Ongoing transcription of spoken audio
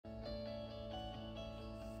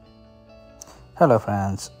Hello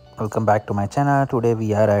friends, welcome back to my channel. Today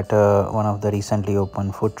we are at one of the recently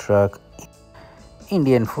opened food truck,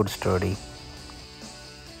 Indian food story.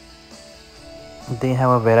 They have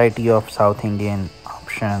a variety of South Indian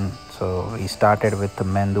option. So we started with the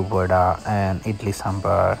mendu vada and idli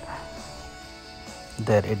sambar.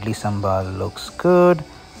 Their idli sambar looks good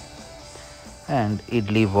and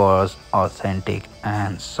idli was authentic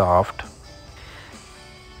and soft.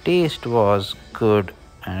 Taste was good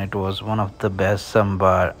and it was one of the best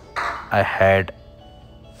sambar I had.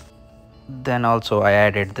 Then also I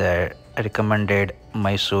added the recommended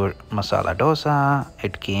Mysore Masala Dosa.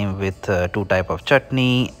 It came with two type of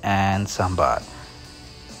chutney and sambar.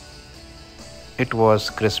 It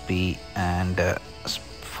was crispy and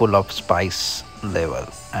full of spice level,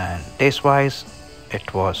 and taste wise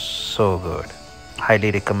it was so good.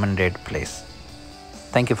 Highly recommended place.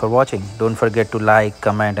 Thank you for watching. Don't forget to like,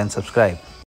 comment and subscribe.